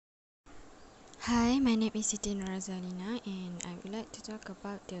Hi, my name is Siti Nurazalina and I would like to talk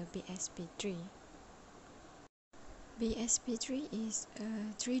about the BSP tree. BSP tree is a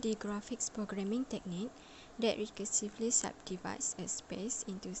 3D graphics programming technique that recursively subdivides a space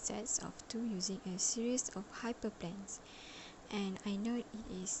into sets of two using a series of hyperplanes. And I know it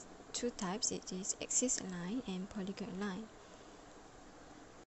is two types, it is axis align and polygon align.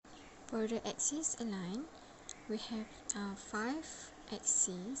 For the axis align, we have 5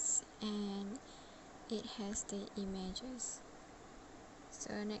 axes and it has the images.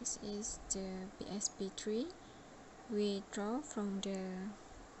 So next is the BSP tree. We draw from the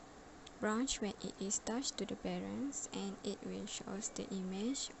branch when it is touched to the parents and it will show the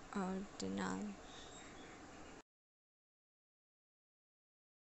image or the null.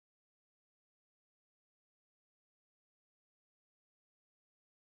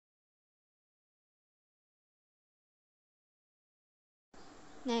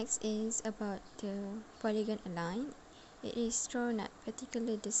 Next is about the polygon align. It is drawn not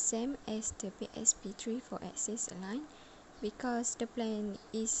particularly the same as the BSP tree for axis align because the plane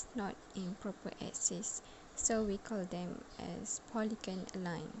is not in proper axis, so we call them as polygon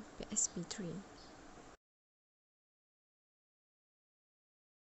align BSP tree.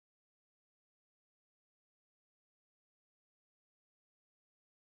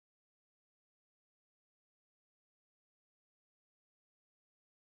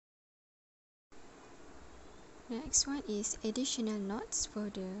 Next one is additional notes for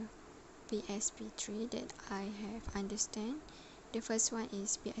the BSP tree that I have understand. The first one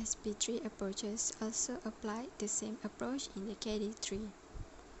is BSP tree approaches also apply the same approach in the KD tree.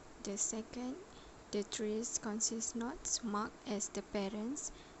 The second, the trees consist nodes marked as the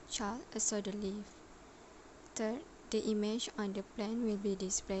parents, child, also the leaf. Third, the image on the plane will be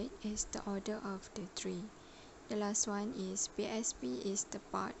displayed as the order of the tree. The last one is BSP is the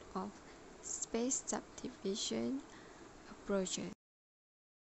part of space subdivision approaches.